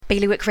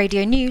Bailiwick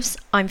Radio News,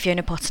 I'm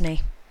Fiona Potney.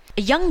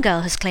 A young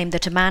girl has claimed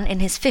that a man in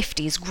his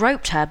 50s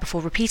groped her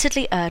before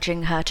repeatedly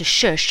urging her to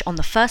shush on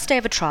the first day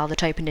of a trial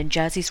that opened in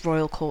Jersey's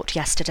Royal Court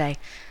yesterday.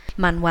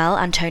 Manuel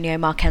Antonio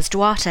Marquez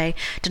Duarte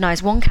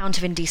denies one count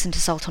of indecent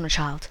assault on a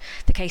child.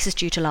 The case is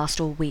due to last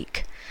all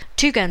week.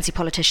 Two Guernsey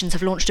politicians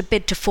have launched a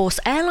bid to force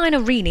airline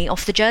Arini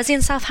off the Jersey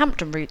and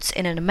Southampton routes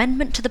in an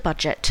amendment to the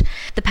budget.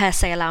 The pair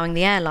say allowing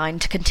the airline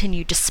to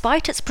continue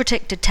despite its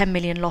predicted 10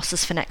 million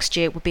losses for next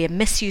year would be a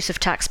misuse of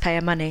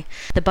taxpayer money.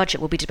 The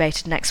budget will be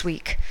debated next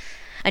week.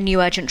 A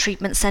new urgent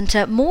treatment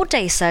centre, more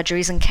day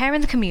surgeries and care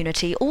in the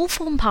community all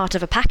form part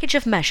of a package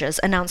of measures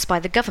announced by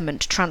the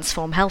government to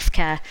transform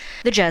healthcare.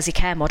 The Jersey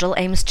Care model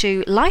aims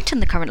to lighten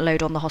the current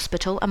load on the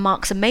hospital and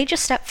marks a major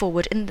step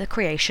forward in the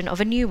creation of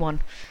a new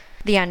one.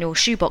 The annual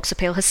shoebox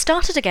appeal has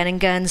started again in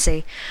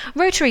Guernsey.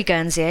 Rotary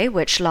Guernsey,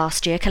 which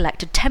last year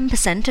collected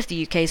 10% of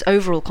the UK's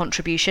overall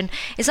contribution,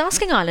 is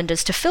asking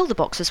islanders to fill the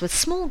boxes with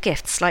small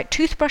gifts like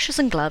toothbrushes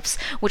and gloves,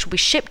 which will be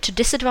shipped to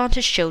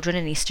disadvantaged children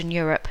in Eastern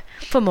Europe.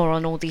 For more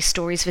on all these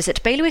stories,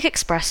 visit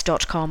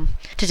bailiwickexpress.com.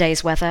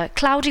 Today's weather,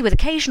 cloudy with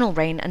occasional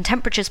rain and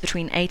temperatures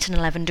between 8 and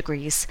 11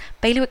 degrees.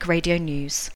 Bailiwick Radio News.